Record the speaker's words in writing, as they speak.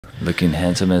Looking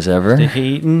handsome as ever. The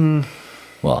hating.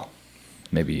 Well,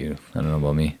 maybe you. I don't know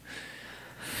about me.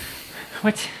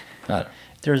 What? I don't know.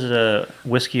 There's a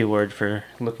whiskey award for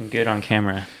looking good on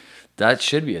camera. That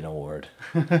should be an award.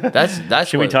 That's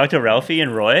Should we talk to Ralphie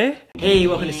and Roy? Hey,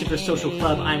 welcome to Super Social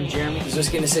Club. I'm Jeremy. This is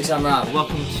Whisky in the 6, I'm Rob.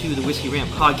 Welcome to the Whisky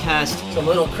Rant Podcast. It's a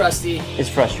little crusty, It's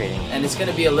frustrating. and it's going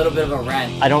to be a little bit of a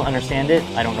rant. I don't understand it.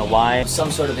 I don't know why.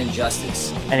 Some sort of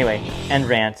injustice. Anyway, end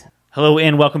rant. Hello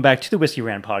and welcome back to the Whisky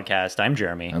Rant Podcast. I'm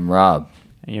Jeremy. I'm Rob.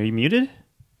 Are you muted?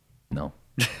 No.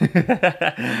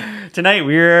 Tonight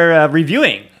we're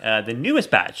reviewing the newest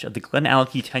batch of the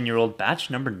GlenAllachie 10-year-old batch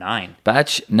number 9.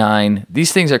 Batch 9.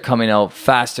 These things are coming out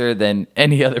faster than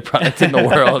any other product in the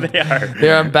world. They are.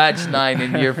 They're on batch 9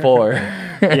 in year 4.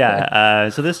 Yeah,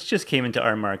 so this just came into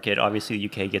our market. Obviously, the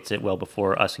UK gets it well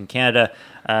before us in Canada.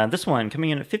 This one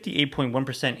coming in at 58.1%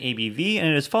 ABV, and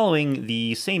it is following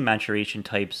the same maturation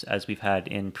types as we've had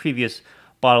in previous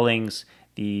bottlings.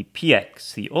 The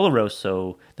PX, the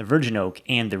Oloroso, the Virgin Oak,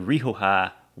 and the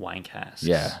Rioja wine casks.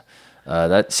 Yeah.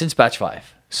 That since batch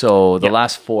 5. So the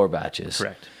last 4 batches.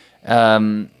 Correct.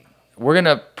 We're going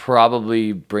to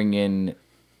probably bring in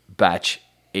batch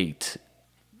 8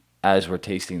 as we're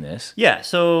tasting this. Yeah,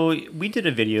 so we did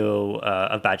a video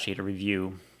of batch 8, a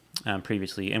review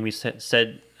previously, and we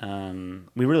said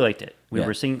we really liked it. We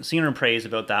were singing our praise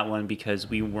about that one because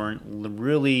we weren't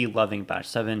really loving batch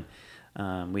 7.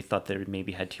 We thought that it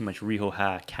maybe had too much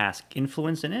Rioja cask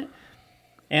influence in it.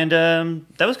 And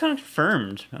that was kind of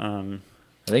confirmed. I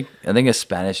think a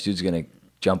Spanish dude's going to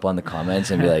jump on the comments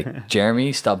and be like,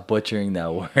 Jeremy, stop butchering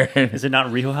that word. Is it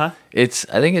not Rioja? I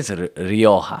think it's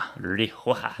Rioja.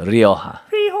 Rioja. Rioja.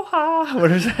 Rioja.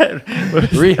 What is that?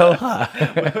 Rioja.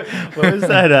 What was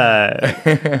that?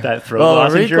 That throat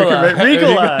lozenge jerk?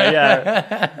 Ricola.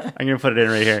 Yeah. I'm going to put it in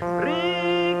right here.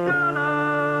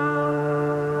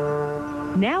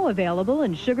 Now available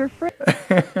in sugar-free.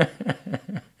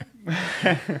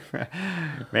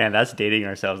 Man, that's dating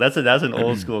ourselves. That's an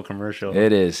old school commercial.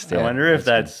 It is. I wonder if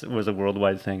that was a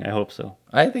worldwide thing. I hope so.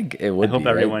 I think it would. I hope be,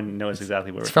 everyone right? knows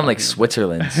exactly what It's we're from like talking about.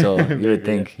 Switzerland, so you would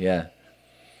think, yeah.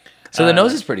 So the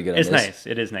nose is pretty good. It's on this. nice.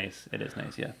 It is nice. It is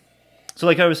nice. Yeah. So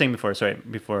like I was saying before,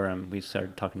 before we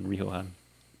started talking Rioja.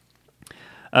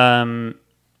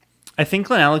 I think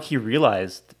GlenAllachie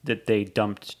realized that they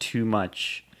dumped too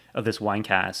much of this wine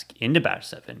cask into batch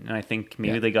 7, and I think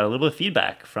maybe they got a little bit of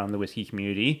feedback from the whiskey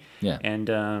community,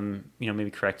 and maybe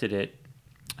corrected it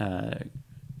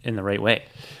in the right way.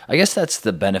 I guess that's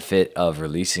the benefit of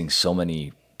releasing so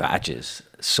many batches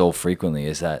so frequently,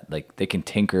 is that like they can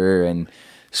tinker and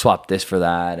swap this for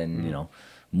that, and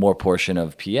more portion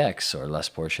of PX or less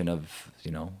portion of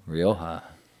Rioja.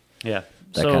 Yeah,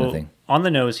 that kind of thing. On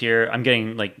the nose here, I'm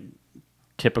getting like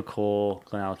typical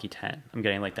GlenAllachie 10. I'm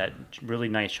getting like that really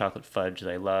nice chocolate fudge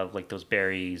that I love, like those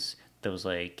berries, those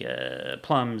like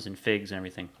plums and figs and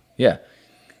everything. Yeah,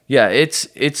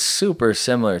 it's super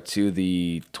similar to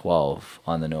the 12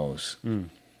 on the nose,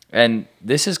 and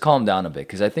this has calmed down a bit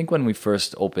because I think when we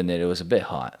first opened it, it was a bit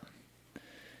hot.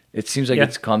 It seems like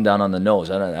it's calmed down on the nose.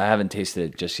 I haven't tasted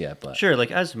it just yet, but sure, like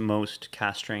as most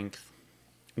cask strength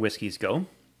whiskeys go,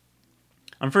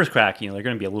 on first crack, they're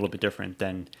going to be a little bit different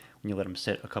than when you let them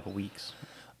sit a couple weeks.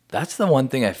 That's the one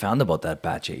thing I found about that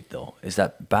batch 8, though, is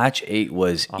that batch 8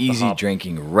 was Off the easy hop.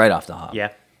 drinking right off the hop.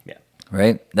 Yeah.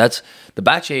 Right? The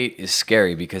batch 8 is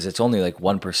scary because it's only like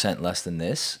 1% less than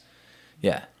this.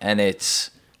 Yeah. And it's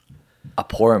a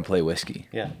pour and play whiskey.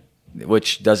 Yeah.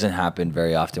 Which doesn't happen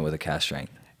very often with a cask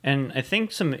strength. And I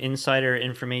think some insider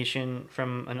information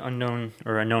from an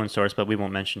unknown source, but we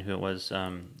won't mention who it was,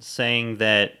 saying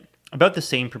that about the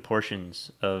same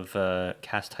proportions of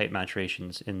cask type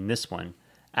maturations in this one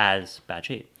as batch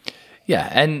 8. Yeah,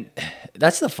 and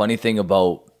that's the funny thing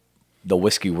about the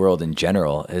whiskey world in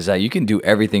general, is that you can do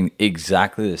everything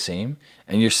exactly the same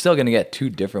and you're still going to get 2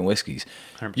 different whiskeys.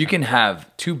 100%. You can have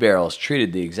 2 barrels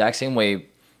treated the exact same way,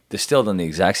 distilled on the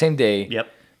exact same day,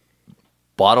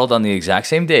 bottled on the exact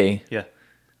same day,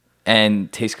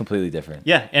 and taste completely different.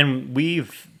 Yeah, and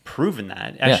we've proven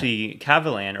that. Actually,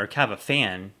 Cavalan or Cava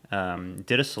Fan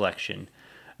did a selection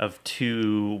of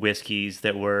 2 whiskeys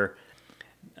that were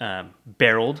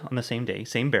barreled on the same day,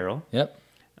 same barrel. Yep.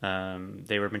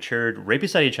 They were matured right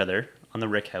beside each other on the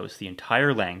rick house the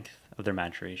entire length of their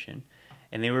maturation,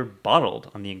 and they were bottled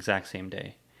on the exact same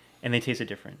day, and they tasted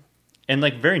different, and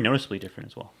like very noticeably different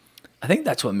as well. I think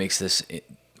that's what makes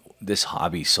this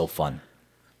hobby so fun,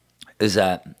 is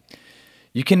that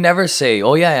you can never say,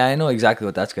 oh yeah, I know exactly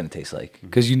what that's going to taste like,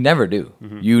 because you never do.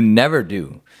 You never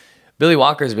do. Billy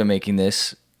Walker's been making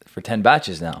this for 10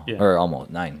 batches now, or almost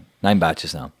 9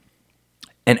 batches now.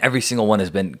 And every single one has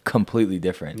been completely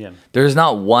different. Yeah. There's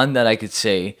not one that I could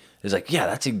say is like, yeah,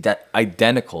 that's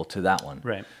identical to that one.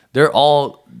 Right. They're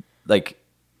all like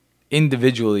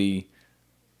individually,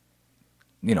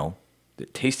 you know,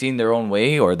 tasting their own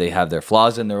way, or they have their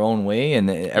flaws in their own way, and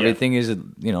everything is,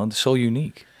 you know, so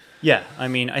unique. Yeah, I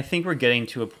mean, I think we're getting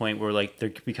to a point where like they're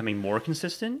becoming more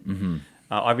consistent. Mm-hmm.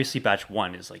 Obviously, batch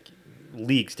 1 is like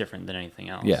leagues different than anything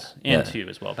else. Yeah, and yeah. 2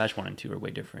 as well. Batch 1 and 2 are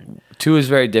way different. 2 is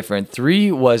very different.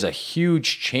 3 was a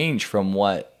huge change from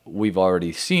what we've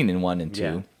already seen in 1 and 2.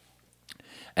 Yeah.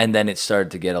 And then it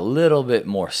started to get a little bit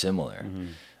more similar.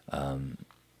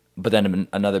 But then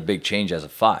another big change as a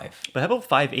 5. But how about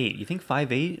 5-8? You think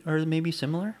 5-8 are maybe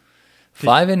similar?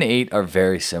 5 and 8 are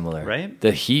very similar. Right?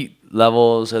 The heat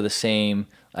levels are the same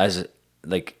as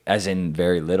in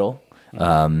very little.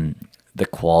 The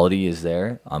quality is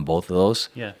there on both of those.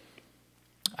 Yeah.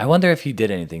 I wonder if he did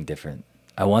anything different.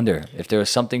 I wonder if there was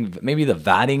something, maybe the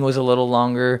vatting was a little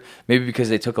longer, maybe because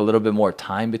they took a little bit more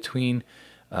time between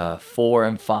 4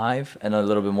 and 5 and a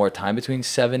little bit more time between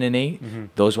 7 and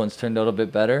 8. Those ones turned out a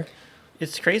bit better.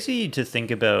 It's crazy to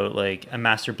think about like a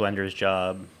master blender's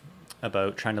job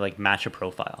about trying to like match a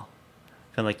profile.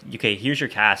 And like, okay, here's your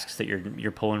casks that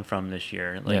you're pulling from this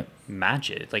year. Like, match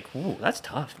it. Like, ooh, that's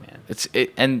tough,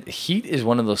 man. And heat is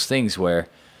one of those things where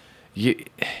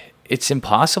it's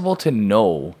impossible to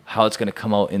know how it's going to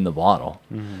come out in the bottle,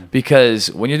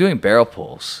 because when you're doing barrel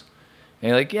pulls, and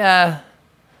you're like, yeah,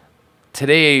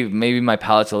 today maybe my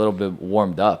palate's a little bit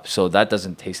warmed up, so that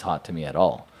doesn't taste hot to me at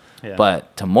all. Yeah.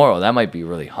 But tomorrow that might be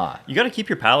really hot. You got to keep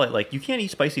your palate, like, you can't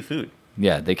eat spicy food.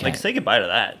 Yeah, they can't. Like, say goodbye to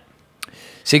that.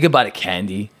 Say goodbye to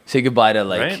candy. Say goodbye to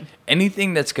like Right?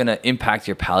 anything that's gonna impact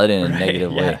your palate in a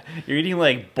negative way. You're eating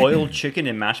like boiled chicken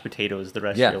and mashed potatoes the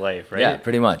rest Yeah. of your life, right? Yeah,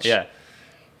 pretty much. Yeah.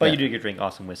 But Yeah. you do get to drink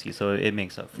awesome whiskey, so it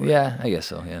makes up for it. Yeah, I guess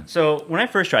so. Yeah. So when I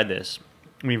first tried this,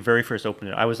 when we very first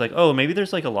opened it, I was like, oh, maybe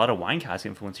there's like a lot of wine cask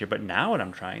influence here. But now when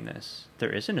I'm trying this,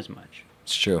 there isn't as much.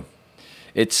 It's true.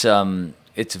 It's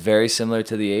very similar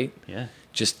to the 8. Yeah.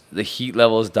 Just the heat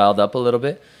level is dialed up a little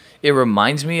bit. It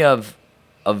reminds me of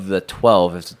the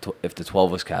 12 if the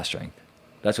 12 was cask strength.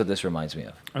 That's what this reminds me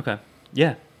of. Okay.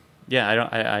 Yeah. Yeah,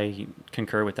 I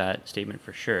concur with that statement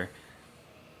for sure.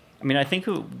 I mean, I think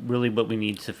really what we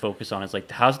need to focus on is like,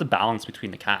 how's the balance between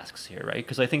the casks here, right?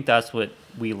 Because I think that's what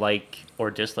we like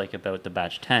or dislike about the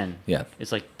batch 10. Yeah.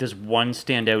 It's like, does one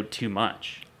stand out too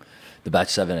much? The batch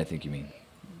 7, I think you mean.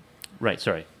 Right.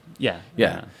 Sorry. Yeah.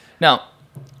 Yeah. Now,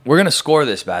 we're going to score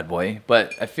this bad boy,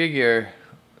 but I figure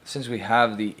since we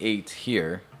have the 8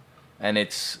 here, and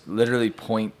it's literally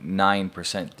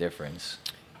 0.9% difference.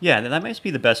 Yeah, that might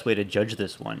be the best way to judge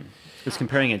this one, is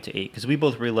comparing it to 8, because we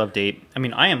both really loved 8. I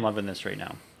mean, I am loving this right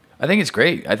now. I think it's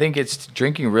great. I think it's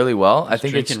drinking really well. I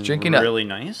think it's drinking really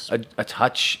nice. A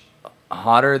touch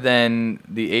hotter than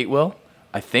the 8 will,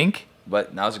 I think,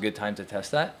 but now's a good time to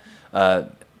test that.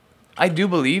 I do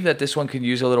believe that this one could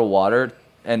use a little water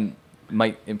and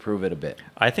might improve it a bit.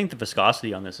 I think the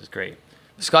viscosity on this is great.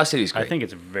 Viscosity is great. I think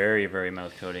it's very, very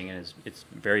mouth coating, and it's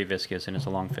very viscous, and it's a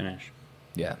long finish.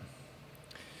 Yeah.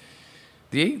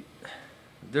 The 8,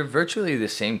 they're virtually the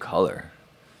same color.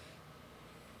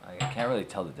 I can't really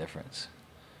tell the difference.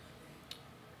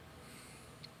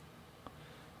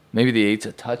 Maybe the 8's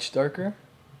a touch darker.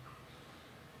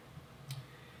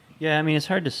 Yeah, I mean, it's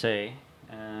hard to say.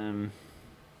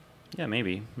 Yeah,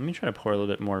 maybe. Let me try to pour a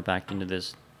little bit more back into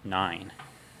this 9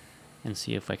 and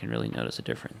see if I can really notice a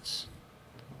difference.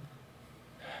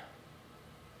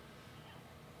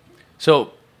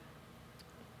 So,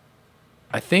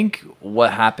 I think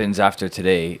what happens after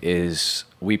today is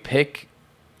we pick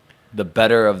the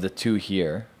better of the 2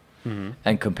 here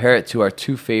and compare it to our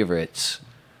 2 favorites,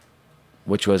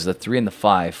 which was the 3 and the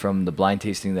 5 from the blind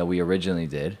tasting that we originally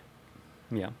did,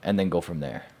 Yeah. and then go from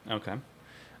there. Okay.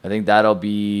 I think that'll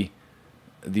be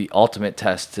the ultimate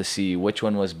test to see which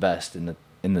one was best in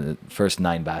the first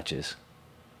 9 batches.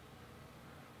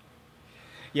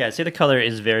 Yeah, I'd say the color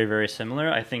is very, very similar.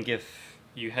 I think if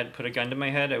you had put a gun to my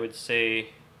head, I would say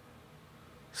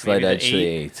Slight maybe edge to the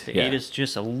 8. The 8 is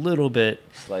just a little bit.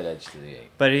 Slight edge to the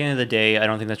 8. But at the end of the day, I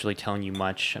don't think that's really telling you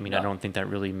much. I mean, I No. don't think that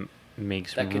really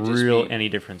makes That could just be- any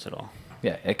difference at all.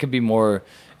 Yeah, it could be more.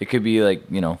 It could be like,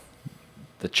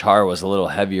 the char was a little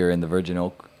heavier in the virgin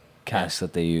oak cask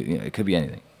that they. It could be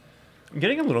anything. I'm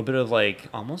getting a little bit of like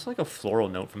almost like a floral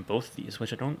note from both of these,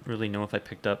 which I don't really know if I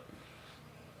picked up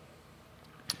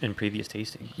in previous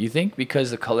tasting. You think because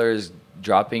the color is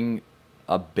dropping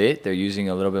a bit, they're using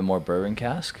a little bit more bourbon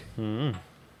cask, and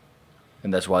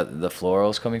that's why the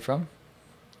floral is coming from?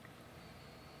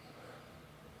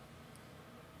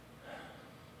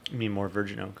 I mean, more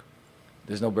virgin oak.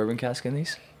 There's no bourbon cask in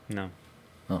these? No.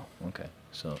 Oh, okay.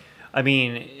 So, I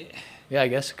mean, yeah, I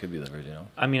guess it could be the original.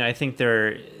 I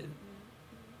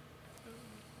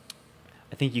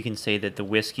think you can say that the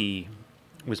whiskey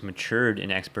was matured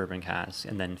in ex-bourbon casks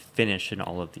and then finished in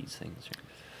all of these things.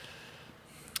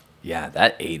 Yeah,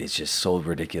 that 8 is just so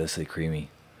ridiculously creamy.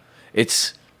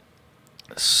 It's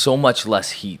so much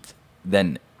less heat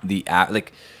than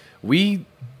like we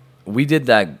did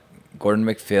that Gordon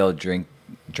MacPhail drink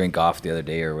off the other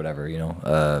day or whatever, you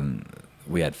know.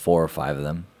 We had 4 or 5 of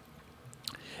them.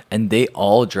 And they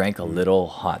all drank a little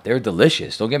hot. They were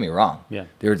delicious. Don't get me wrong. Yeah.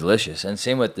 They were delicious. And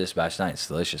same with this batch 9. It's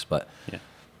delicious. But Yeah.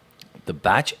 the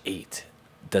batch 8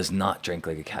 does not drink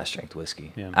like a cask strength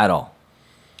whiskey Yeah. at all.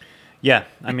 Yeah,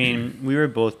 I mean, we were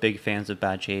both big fans of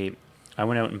Batch 8. I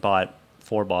went out and bought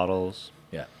 4 bottles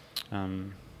Yeah.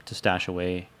 to stash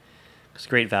away. It's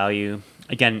great value.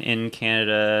 Again, in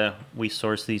Canada, we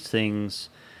source these things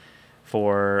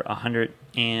for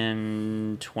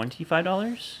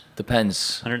 $125.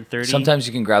 Depends. 130. Sometimes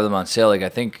you can grab them on sale. Like I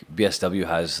think BSW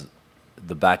has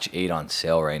the batch 8 on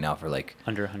sale right now for like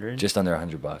Under 100? just under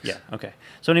 $100. Yeah, okay.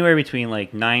 So anywhere between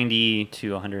like 90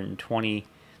 to 120.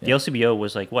 The Yeah. LCBO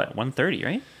was like, what, 130,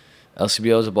 right?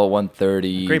 LCBO is about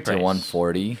 130 Great to price.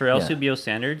 140 For Yeah. LCBO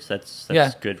standards, that's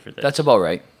Yeah, good for this. That's about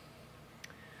right.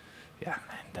 Yeah,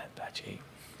 man, that batch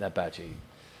 8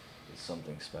 is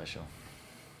something special.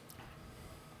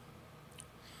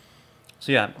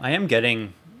 So yeah, I am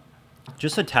getting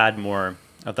just a tad more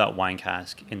of that wine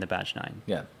cask in the Batch 9.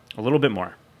 Yeah. A little bit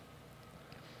more.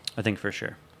 I think for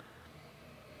sure.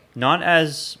 Not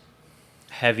as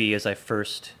heavy as I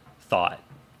first thought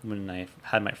when I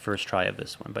had my first try of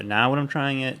this one. But now when I'm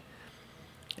trying it,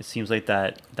 it seems like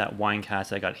that wine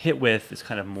cask I got hit with is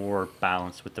kind of more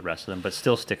balanced with the rest of them, but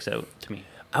still sticks out to me.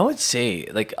 I would say,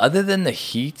 like, other than the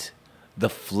heat, the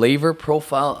flavor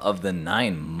profile of the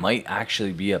 9 might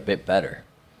actually be a bit better.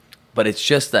 But it's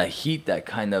just that heat that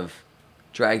kind of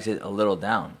drags it a little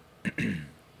down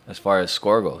as far as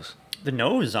score goes. The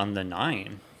nose on the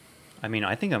 9, I mean,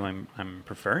 I think I'm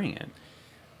preferring it.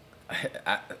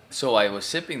 So I was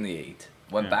sipping the 8,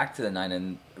 went Yeah. back to the 9,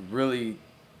 and really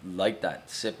liked that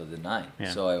sip of the 9.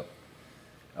 Yeah. So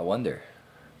I wonder.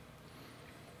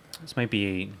 This might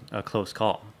be a close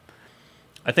call.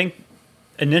 I think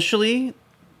initially,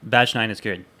 batch 9 is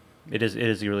good. It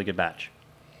is a really good batch.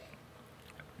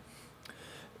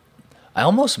 I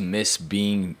almost miss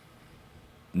being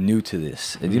new to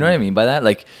this. Do you know what I mean by that?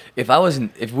 Like,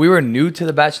 if we were new to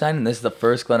the batch 9 and this is the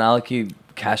first GlenAllachie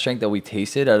cask strength that we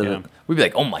tasted out of Yeah. we'd be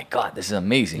like, oh my God, this is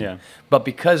amazing. Yeah. But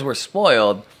because we're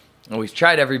spoiled and we've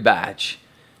tried every batch,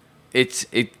 it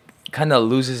kind of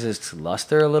loses its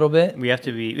luster a little bit. We have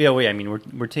to be. Yeah, wait. I mean,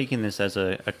 we're taking this as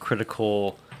a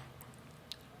critical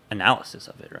analysis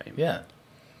of it, right? Yeah.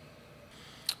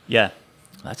 Yeah.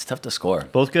 That's tough to score.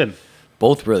 Both good.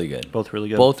 Both really good. Both really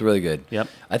good. Both really good. Yep.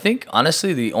 I think,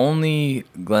 honestly, the only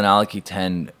GlenAllachie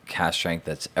 10 cask strength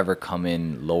that's ever come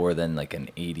in lower than like an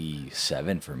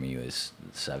 87 for me is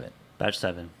 7. Batch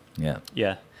 7. Yeah.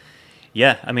 Yeah.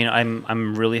 Yeah. I mean,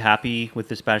 I'm really happy with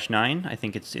this batch 9. I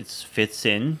think it's fits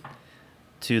in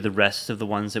to the rest of the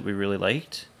ones that we really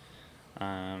liked.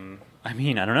 I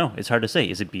mean, I don't know. It's hard to say.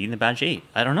 Is it beating the batch 8?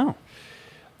 I don't know.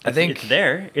 I think It's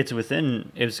there. It's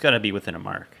within. It's got to be within a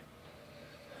mark.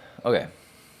 Okay.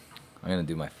 I'm going to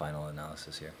do my final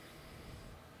analysis here.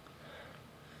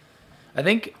 I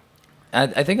think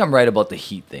I'm right about the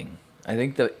heat thing. I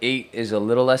think the 8 is a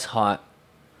little less hot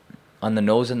on the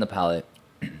nose and the palate.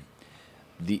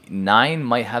 The 9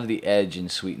 might have the edge in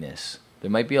sweetness. There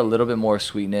might be a little bit more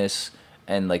sweetness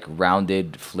and like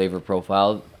rounded flavor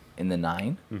profile in the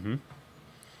 9. Mm-hmm.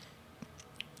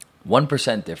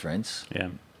 1% difference Yeah.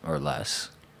 or less.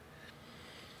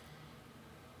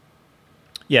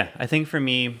 Yeah, I think for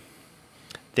me,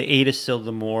 the 8 is still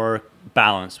the more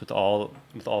balanced with all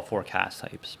 4 cask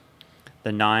types.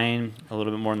 The 9, a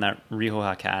little bit more in that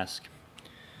Rioja cask.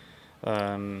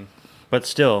 But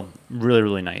still, really,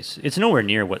 really nice. It's nowhere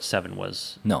near what 7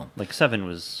 was. No. Like, 7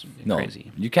 was No,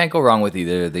 crazy. you can't go wrong with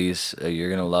either of these. You're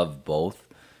going to love both.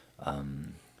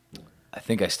 I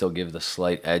think I still give the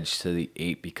slight edge to the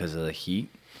 8 because of the heat.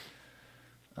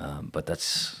 But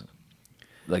that's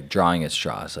like drawing at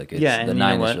straws. Like it's, And the you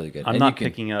 9 know is what? really good. I'm And not you can-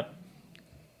 picking up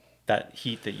that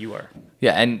heat that you are.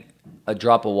 Yeah, and a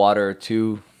drop of water or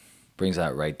 2 brings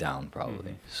that right down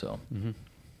probably. So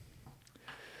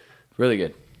really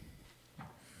good.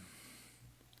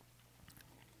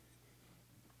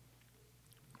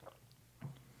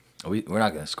 We're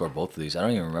not going to score both of these. I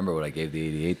don't even remember what I gave the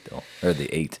 88 though, or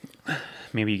the 8.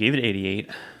 Maybe you gave it 88.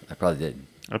 I probably did.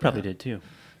 I probably did too.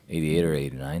 88 or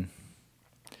 89.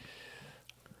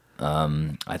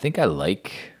 I think I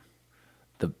like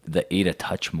the 8 a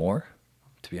touch more,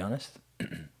 to be honest.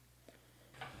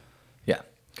 Yeah.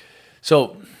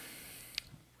 So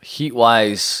heat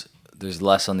wise, there's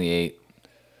less on the 8.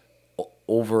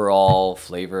 Overall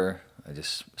flavor, I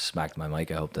just smacked my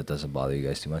mic. I hope that doesn't bother you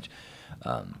guys too much.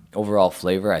 Overall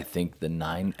flavor, I think the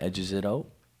 9 edges it out.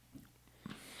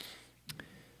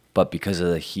 But because of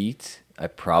the heat, I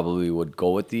probably would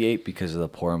go with the 8 because of the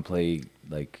pour and play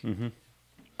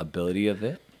ability of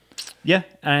it. Yeah,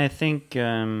 and I think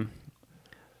I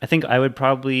would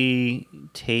probably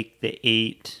take the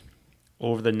 8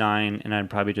 over the 9, and I'd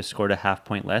probably just score a half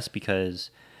point less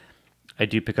because I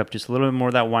do pick up just a little bit more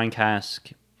of that wine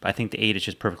cask. I think the 8 is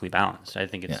just perfectly balanced. I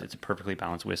think it's a perfectly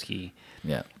balanced whiskey.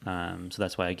 Yeah. So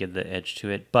that's why I give the edge to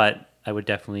it. But I would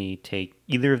definitely take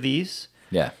either of these.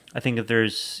 Yeah. I think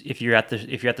if you're at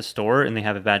the store and they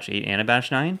have a batch 8 and a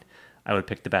batch 9, I would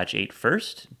pick the batch 8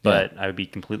 first, but I would be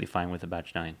completely fine with a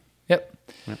batch 9. Yep.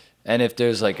 And if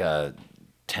there's like a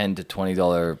 $10 to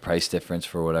 $20 price difference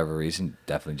for whatever reason,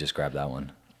 definitely just grab that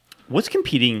one. What's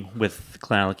competing with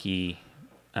GlenAllachie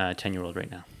 10-year-old right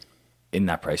now? In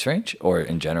that price range or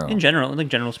in general? In general, like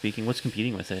general speaking, what's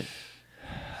competing with it?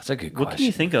 That's a good question. What can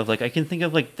you think of? Like I can think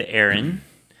of like the Aaron.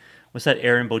 What's that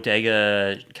Aaron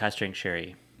Bodega Cask Strength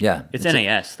Sherry? Yeah. It's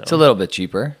NAS though. It's a little bit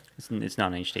cheaper. It's not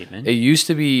an age statement. It used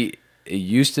to be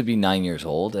 9 years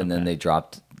old, and then they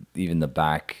dropped even the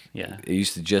back. Yeah. It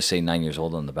used to just say 9 years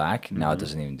old on the back. Now it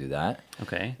doesn't even do that.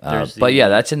 Okay. But yeah,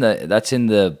 that's in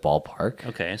the ballpark.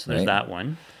 Okay, so there's that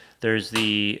one. There's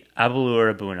the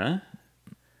Abalur Abuna,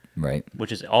 right?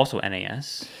 Which is also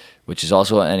NAS. Which is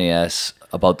also an NAS,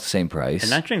 about the same price.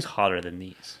 And that drink's hotter than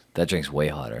these. That drink's way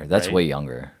hotter. That's way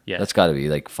younger. Yeah. That's got to be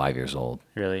like 5 years old.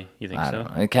 Really? You think I so?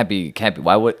 don't know. It can't be.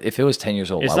 Why would, if it was 10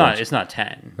 years old? It's not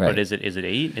 10. Right. But is it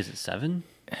 8? Is it 7?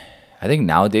 I think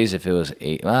nowadays, if it was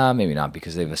 8, maybe not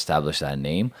because they've established that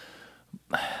name.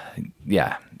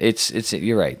 Yeah, it's.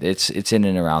 You're right. It's in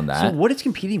and around that. So what is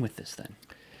competing with this then?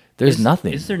 There's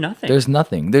nothing. Is there nothing? There's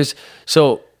nothing.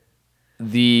 So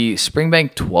the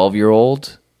Springbank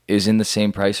 12-year-old is in the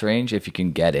same price range if you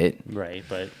can get it. Right,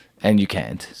 but and you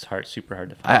can't. It's super hard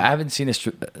to find. I haven't seen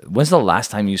when's the last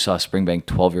time you saw a Springbank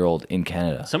 12-year-old in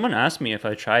Canada? Someone asked me if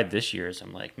I tried this year's.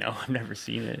 I'm like, no, I've never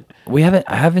seen it.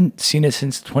 I haven't seen it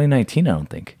since 2019, I don't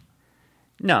think.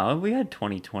 No, we had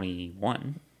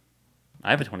 2021. I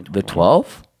have a 2021. The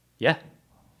 12? Yeah.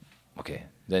 Okay.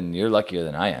 Then you're luckier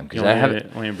than I am because I I haven't.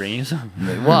 Want me to bring you some?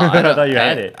 Well, I thought you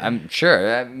had it. I'm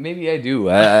sure. Maybe I do.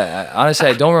 I honestly,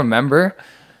 I don't remember.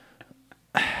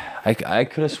 I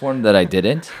could have sworn that I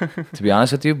didn't, to be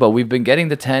honest with you. But we've been getting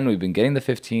the 10, we've been getting the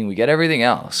 15, we get everything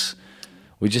else.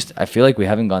 I feel like we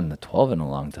haven't gotten the 12 in a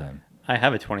long time. I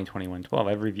have a 2021 12.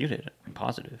 I've reviewed it. I'm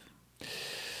positive.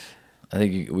 I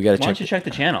think we got to check. Why don't you check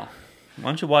the channel? Why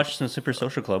don't you watch some Super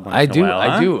Social Club once I in a while?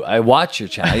 I do. I watch your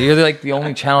channel. You're like the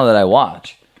only channel that I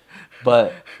watch.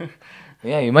 But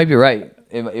yeah, you might be right.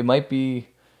 It might be.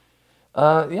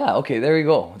 Yeah. Okay. There we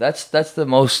go. That's the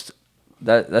most.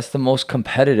 That's the most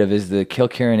competitive is the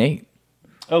Kilkerran 8.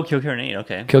 Oh, Kilkerran 8.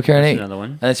 Okay. Kilkerran 8. Another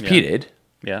one. And it's peated.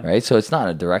 Yeah. Right. So it's not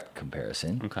a direct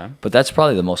comparison. Okay. But that's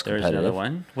probably the most There's competitive. another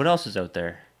one. What else is out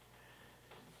there?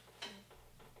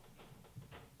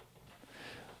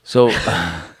 So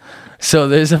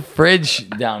there's a fridge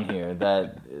down here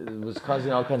that was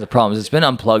causing all kinds of problems. It's been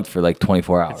unplugged for like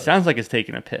 24 hours. It sounds like it's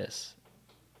taking a piss.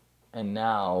 And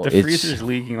now the freezer's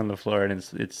leaking on the floor, and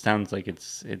it sounds like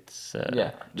it's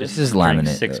yeah. Just this is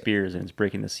laminate. 6 beers and it's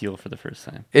breaking the seal for the first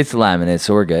time. It's laminate,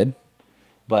 so we're good.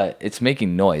 But it's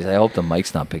making noise. I hope the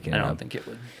mic's not picking it up. I don't think it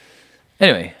would.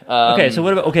 Anyway. Okay, so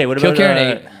what about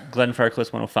Kilkerran 8.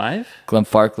 Glenfarclas 105?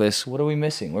 Glenfarclas. What are we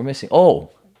missing? We're missing.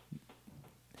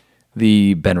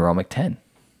 The Benromic 10.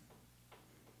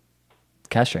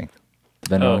 Cask Strength.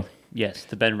 Yes,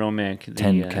 the Benromic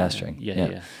 10 Cask Strength.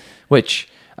 Yeah. Which,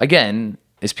 again,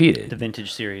 is peated. The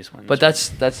vintage series one. But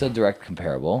that's a direct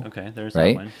comparable. Okay, there's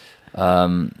right? that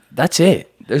one. That's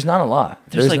it. There's not a lot.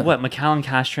 There's Macallan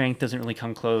Cask Strength doesn't really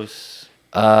come close.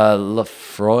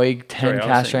 Lafroig 10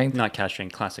 Cask Strength. Not Cask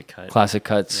Strength, Classic Cut. Classic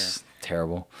Cut's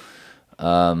terrible.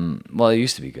 Well, it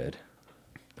used to be good.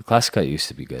 The Classic Cut used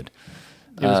to be good.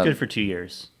 It was good for 2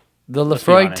 years. The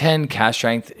Lafroig 10 Cask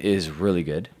Strength is really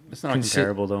good. It's not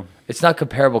comparable though. It's not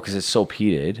comparable because it's so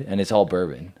peated and it's all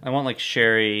bourbon. I want like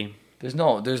sherry. There's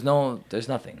nothing. There's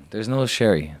no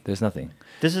sherry. There's nothing.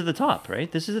 This is the top,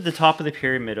 right? This is at the top of the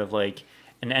pyramid of like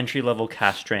an entry level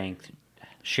cask strength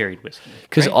sherried whiskey.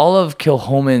 Because all of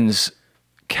Kilchoman's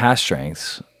cask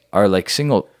strengths are like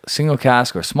single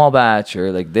cask or small batch,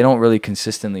 or like they don't really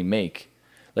consistently make.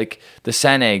 Like the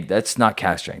Saneg, that's not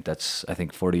cask strength. That's I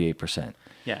think 48%.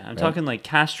 Yeah, I'm talking like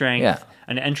cask strength, Yeah.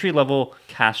 an entry level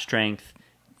cask strength,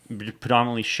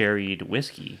 predominantly sherried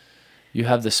whiskey. You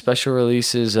have the special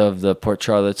releases of the Port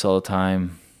Charlottes all the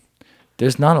time.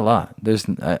 There's not a lot.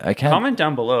 I can't. Comment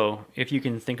down below if you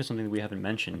can think of something that we haven't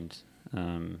mentioned.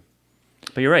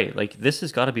 But you're right. Like this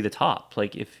has got to be the top.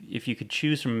 Like if you could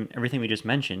choose from everything we just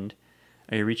mentioned,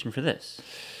 are you reaching for this?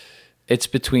 It's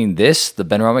between this, the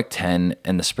Benromach 10,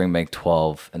 and the Springbank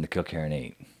 12, and the Kilkerran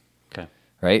 8. Okay.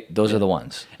 Right? Those are the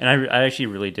ones. And I actually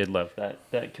really did love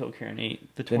that Kilkerran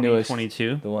 8, the newest,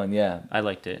 2022. The one, yeah. I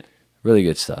liked it. Really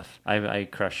good stuff. I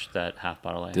crushed that half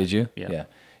bottle. Did you? Yeah.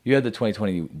 You had the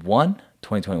 2021?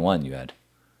 2021 you had.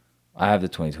 I have the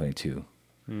 2022.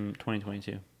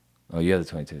 2022. Oh, you have the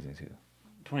 2022.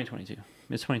 2022.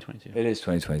 It's 2022. It is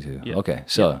 2022. Yeah. Okay.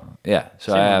 So, yeah.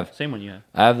 So same one you have.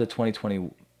 I have the 2020.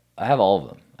 I have all of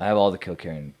them. I have all the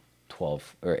Kilkerran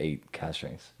 12 or 8 cask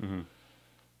strengths.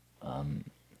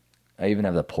 I even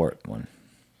have the port one.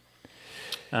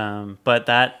 But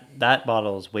that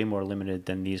bottle is way more limited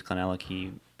than these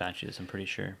GlenAllachie batches, I'm pretty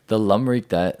sure. The Lumreek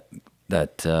that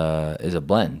is a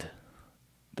blend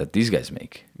that these guys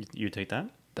make. You take that?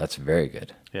 That's very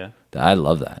good. Yeah. I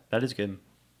love that. That is good.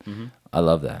 I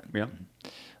love that. Yeah.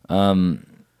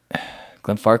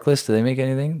 Glenfarclas, do they make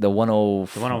anything? The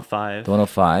 105. The 105. The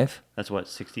 105. That's what,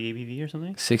 60 ABV or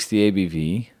something? 60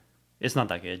 ABV. It's not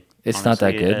that good. It's not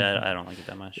that good. I don't like it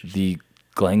that much. The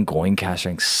Glengoyne cask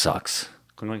strength sucks.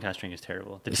 Glengoyne cask strength is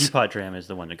terrible. The teapot dram is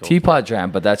the one to go. Teapot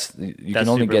dram, but you That's can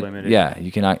only super get limited. yeah.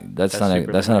 You cannot. That's not super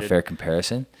a limited. fair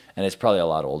comparison, and it's probably a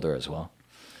lot older as well.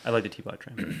 I like the teapot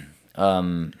dram.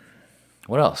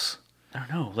 What else? I don't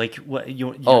know. Like what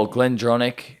you?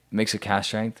 Glendronach makes a cask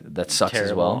strength that sucks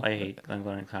terrible. as well. I hate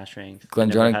Glengoyne cask strength.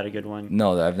 Glendronach Never had a good one.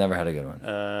 No, I've never had a good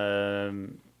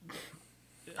one.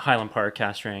 Highland Park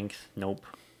cask strength. Nope.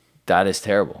 That is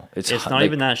terrible. It's not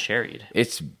even that sherried.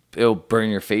 It'll burn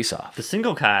your face off. The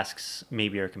single casks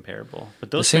maybe are comparable,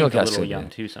 but those single things are a casks little are young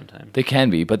good. too sometimes. They can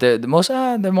be, but they're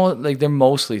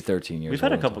mostly 13 years. We've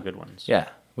had a old. couple good ones. Yeah,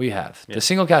 we have. Yeah. The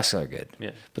single casks are good.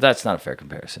 Yeah. But that's not a fair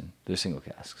comparison. They're single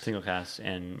casks. Single casks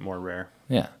and more rare.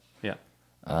 Yeah. Yeah.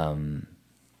 I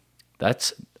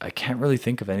can't really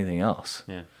think of anything else.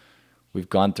 Yeah. We've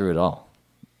gone through it all.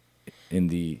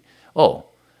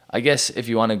 I guess if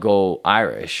you want to go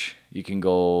Irish, you can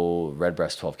go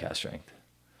Redbreast 12 cask strength.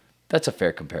 That's a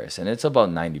fair comparison. It's about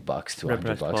 $90 to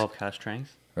Redbreast $100, 12 cask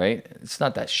strength. right? It's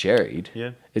not that sherried.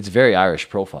 Yeah. It's very Irish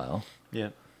profile,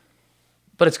 Yeah.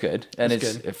 but it's good. And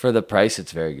It's it's for the price,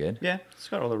 it's very good. Yeah. It's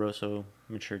got Oloroso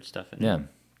matured stuff in it. Yeah.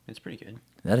 It's pretty good.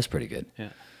 That is pretty good.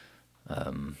 Yeah.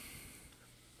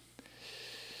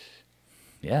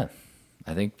 Yeah.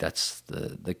 I think that's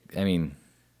I mean,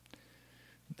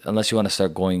 unless you want to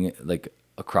start going like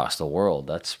across the world,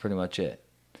 that's pretty much it.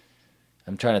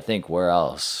 I'm trying to think where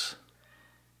else.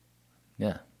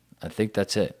 Yeah, I think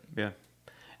that's it. Yeah.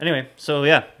 Anyway, so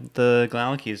yeah, the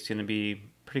GlenAllachie is going to be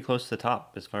pretty close to the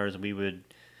top as far as we would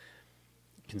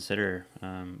consider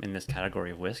in this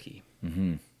category of whiskey.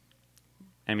 Mm-hmm.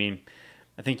 I mean,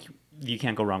 I think you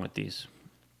can't go wrong with these.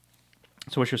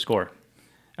 So what's your score?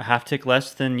 A half tick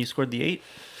less than you scored the 8?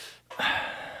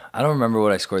 I don't remember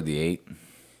what I scored the 8,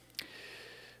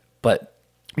 but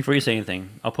Before you say anything,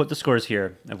 I'll put the scores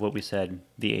here of what we said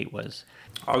the 8 was.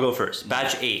 I'll go first.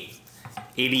 Batch 8.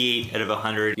 88 out of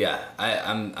 100. yeah,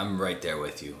 I'm right there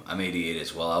with you. I'm 88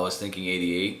 as well. I was thinking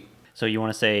 88. So you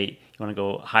want to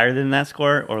go higher than that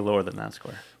score or lower than that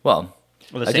score? Well,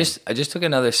 Or the I same? just took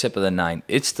another sip of the 9.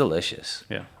 It's delicious.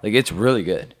 Yeah. Like it's really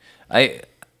good. I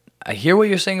hear what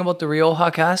you're saying about the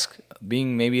Rioja cask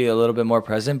being maybe a little bit more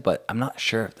present, but I'm not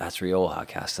sure if that's Rioja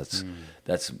cask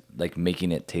that's like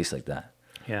making it taste like that.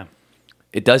 Yeah.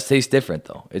 It does taste different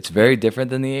though. It's very different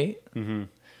than the 8.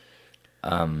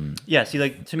 Yeah, see,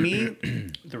 like, to me,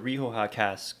 the Rioja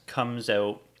cask comes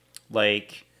out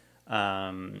like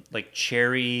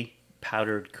cherry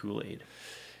powdered Kool-Aid.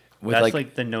 With That's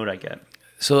like the note I get.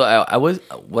 So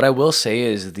what I will say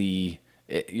is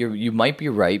you might be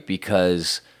right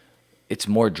because it's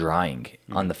more drying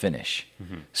on the finish.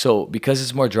 So because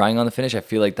it's more drying on the finish, I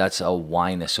feel like that's a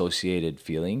wine associated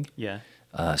feeling. Yeah.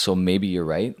 So maybe you're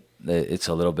right. That it's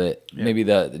a little bit maybe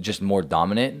the just more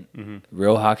dominant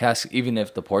Rioja cask, even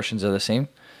if the portions are the same.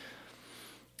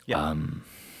 Yeah.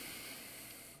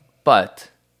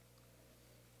 But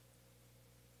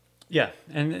yeah,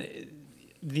 and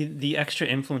the extra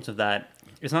influence of that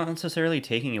is not necessarily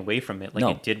taking away from it like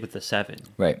No. it did with the 7.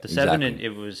 Right, The 7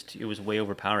 exactly. it was way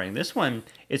overpowering. This one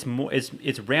it's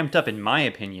ramped up in my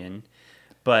opinion,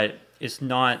 but it's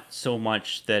not so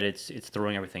much that it's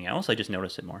throwing everything else. I just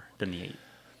notice it more than the 8.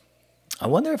 I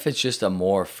wonder if it's just a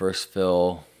more first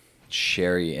fill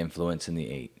sherry influence in the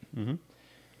 8. Mm-hmm.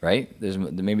 Right?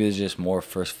 There's just more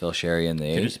first fill sherry in the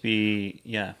 8. Could just be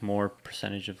more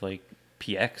percentage of like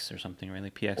PX or something, right?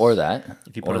 Like PX or that.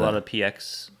 If you put a lot of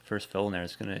PX first fill in there,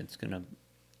 it's gonna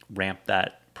ramp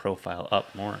that profile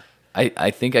up more. I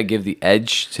think I give the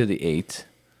edge to the 8.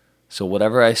 So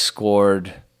whatever I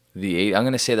scored the 8, I'm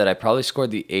gonna say that I probably scored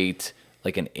the 8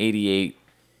 like an 88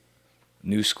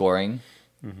 new scoring.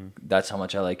 Mm-hmm. That's how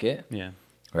much I like it. Yeah.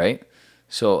 Right?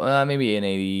 So maybe an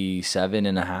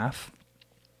 87.5.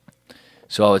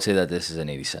 So I would say that this is an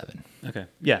 87. Okay.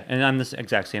 Yeah, and I'm this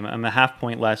exact same. I'm a half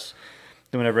point less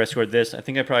than whenever I scored this. I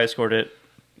think I probably scored it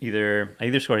I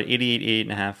either scored it 88,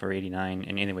 8.5, or 89.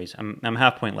 And anyways, I'm a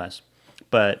half point less.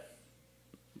 But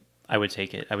I would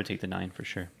take it. I would take the 9 for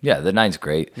sure. Yeah, the 9's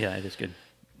great. Yeah, it is good.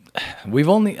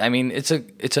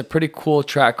 It's a pretty cool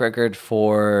track record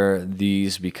for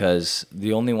these because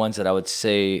the only ones that I would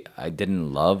say I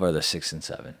didn't love are the 6 and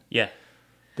 7. Yeah.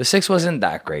 The 6 wasn't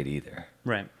that great either.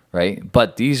 Right. Right?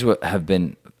 But these have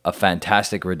been a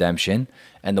fantastic redemption,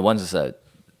 and the ones that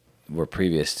were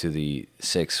previous to the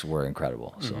 6 were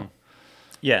incredible. So,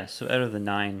 yeah. So out of the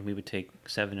 9, we would take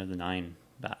 7 of the 9.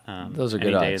 Those are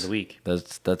good any day odds. of the week.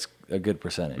 That's a good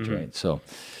percentage, right? So,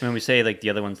 when we say like the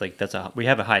other ones, like we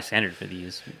have a high standard for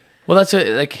these. Well,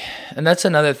 and that's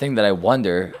another thing that I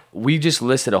wonder. We just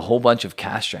listed a whole bunch of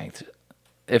cask strength.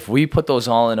 If we put those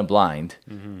all in a blind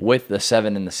with the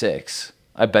 7 and the 6.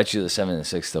 I bet you the 7 and the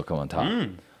 6 still come on top.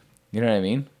 You know what I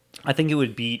mean? I think it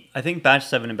would beat. I think batch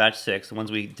 7 and batch 6, the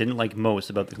ones we didn't like most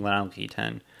about the GlenAllachie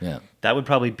 10. Yeah, that would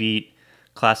probably beat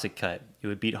Classic Cut. It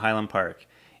would beat Highland Park.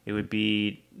 It would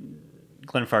beat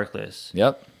Glenfarclas.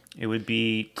 Yep. It would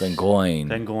beat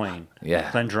Glengoyne.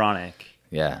 Yeah. Glendronach.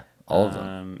 Yeah. All of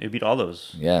them. It would beat all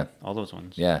those. Yeah. All those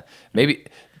ones. Yeah. Maybe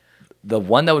the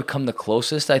one that would come the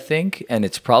closest, I think, and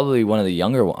it's probably one of the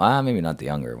younger ones. Maybe not the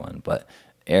younger one, but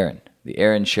Aaron. The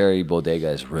Aaron Sherry Bodega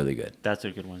is really good. That's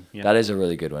a good one. Yeah. That is a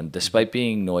really good one. Despite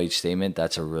being Noy's statement,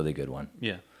 that's a really good one.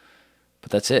 Yeah. But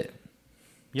that's it.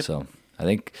 Yep. So I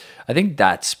think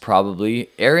that's probably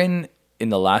Aaron in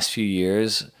the last few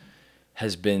years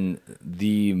has been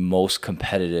the most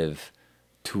competitive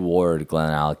toward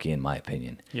GlenAllachie in my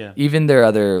opinion. Yeah. Even their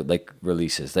other like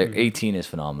releases, their 18 is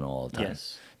phenomenal all the time.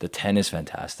 Yes. The 10 is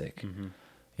fantastic.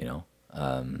 You know,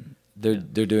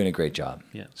 they're doing a great job.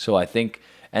 Yeah. So I think,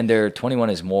 and their 21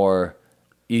 is more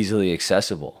easily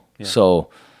accessible. Yeah. So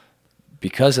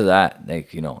because of that,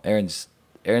 like, you know, Aaron's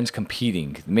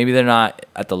competing. Maybe they're not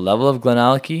at the level of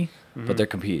GlenAllachie, but they're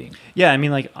competing. Yeah, I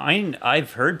mean, like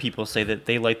I've heard people say that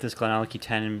they like this GlenAllachie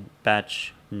 10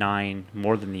 batch 9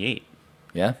 more than the 8.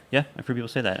 Yeah. Yeah, I've heard people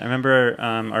say that. I remember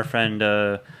our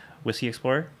friend Whiskey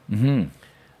Explorer.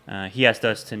 He asked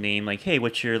us to name like, hey,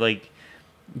 what's your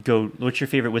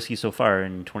favorite whiskey so far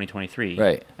in 2023?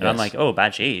 Right. And I'm like, oh,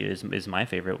 batch 8 is my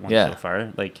favorite one so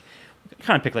far. Like,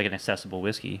 kind of pick like an accessible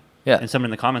whiskey. Yeah. And someone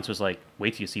in the comments was like,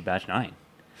 wait till you see batch 9.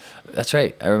 That's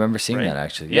right. I remember seeing Right. that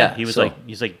actually. Yeah. He was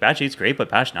like, batch 8's great, but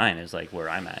batch 9 is like where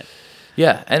I'm at.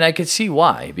 Yeah, and I could see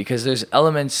why, because there's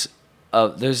elements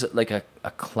of, there's like a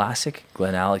classic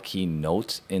GlenAllachie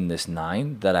note in this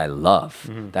 9 that I love.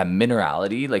 That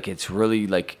minerality, like it's really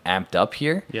like amped up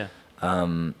here. Yeah.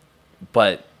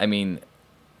 But I mean,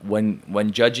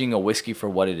 when judging a whiskey for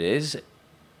what it is,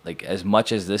 like as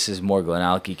much as this is more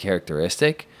GlenAllachie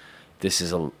characteristic, this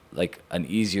is like an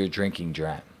easier drinking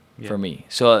dram for me.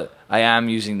 So I am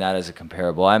using that as a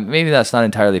comparable. Maybe that's not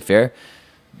entirely fair.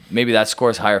 Maybe that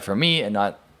scores higher for me and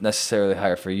not necessarily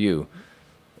higher for you.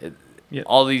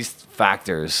 All these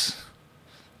factors,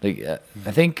 like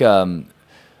I think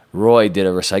Roy did a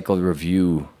recycled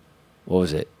review. What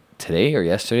was it? Today or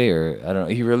yesterday, or I don't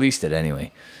know. He released it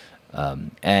anyway,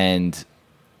 and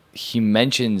he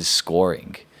mentions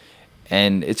scoring,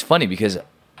 and it's funny because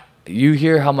you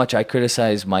hear how much I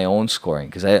criticize my own scoring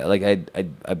because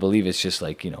I believe it's just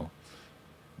like, you know,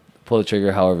 pull the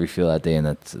trigger however you feel that day, and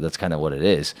that's kind of what it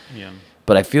is. Yeah.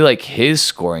 But I feel like his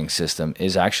scoring system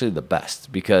is actually the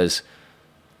best because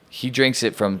he drinks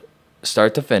it from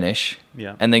start to finish,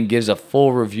 and then gives a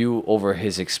full review over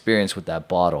his experience with that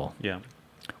bottle. Yeah.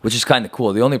 Which is kind of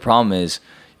cool. The only problem is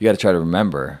you got to try to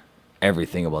remember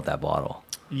everything about that bottle.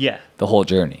 Yeah. The whole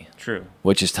journey. True.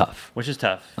 Which is tough.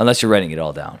 Unless you're writing it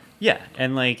all down. Yeah.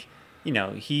 And like, you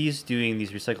know, he's doing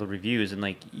these recycled reviews and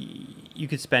like you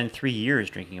could spend 3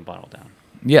 years drinking a bottle down.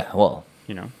 Yeah, well.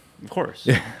 You know, of course.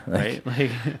 Right?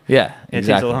 Like, yeah, it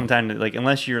takes a long time to, like,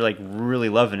 unless you're like really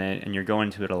loving it and you're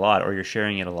going to it a lot or you're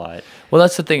sharing it a lot. Well,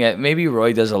 that's the thing. Maybe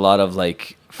Roy does a lot of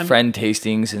like friend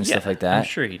tastings and stuff like that. I'm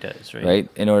sure he does, right? Right?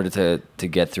 In order to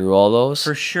get through all those.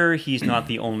 For sure, he's not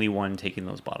the only one taking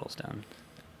those bottles down.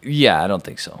 Yeah, I don't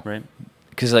think so. right?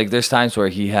 Because like there's times where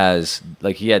he had 2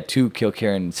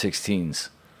 Kilkerran 16s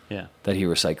Yeah. that he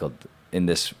recycled in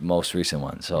this most recent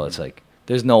one. So it's like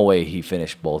there's no way he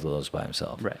finished both of those by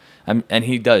himself. Right. And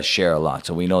he does share a lot,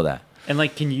 so we know that. And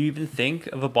like, can you even think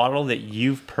of a bottle that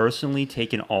you've personally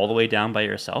taken all the way down by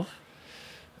yourself?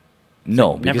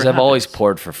 No, like because never I've always happens.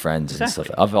 poured for friends and Exactly.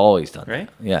 stuff. I've always done Right?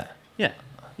 that. Yeah. Yeah.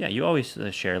 Yeah, you always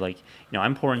share. Like,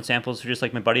 I'm pouring samples for just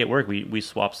like my buddy at work. We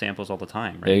swap samples all the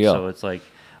time, right? There you go. So it's like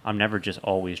I'm never just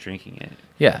always drinking it.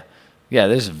 Yeah. Yeah,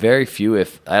 there's very few.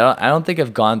 I don't think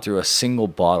I've gone through a single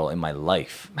bottle in my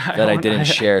life that I didn't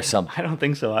share some. I don't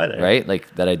think so either. Right?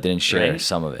 Like that I didn't share Right?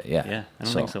 some of it. Yeah. Yeah, I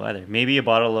don't think so either. Maybe a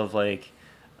bottle of like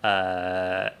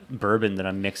bourbon that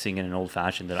I'm mixing in an old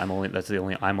fashioned that I'm only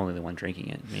the one drinking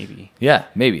it. Maybe. Yeah,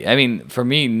 maybe. I mean, for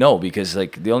me, no, because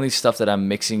like the only stuff that I'm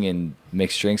mixing in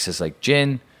mixed drinks is like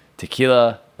gin,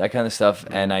 tequila, that kind of stuff,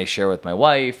 and I share with my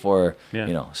wife or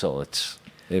so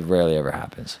it rarely ever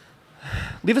happens.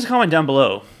 Leave us a comment down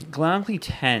below. GlenAllachie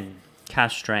 10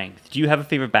 Cask Strength. Do you have a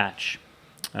favorite batch?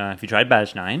 If you tried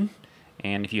batch 9,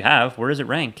 and if you have, where does it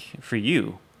rank for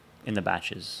you in the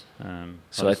batches?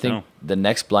 So I think the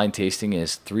next blind tasting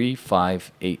is 3,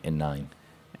 5, 8, and 9.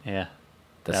 Yeah,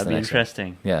 That's that'd the be next one.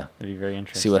 interesting. Yeah. That'd be very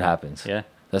interesting. See what happens. Yeah,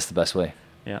 That's the best way.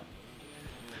 yeah.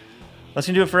 That's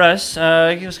gonna do it for us.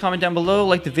 Give us a comment down below,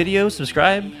 like the video,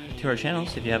 subscribe to our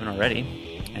channels if you haven't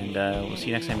already, and we'll see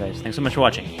you next time, guys. Thanks so much for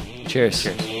watching. Cheers.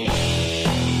 Cheers.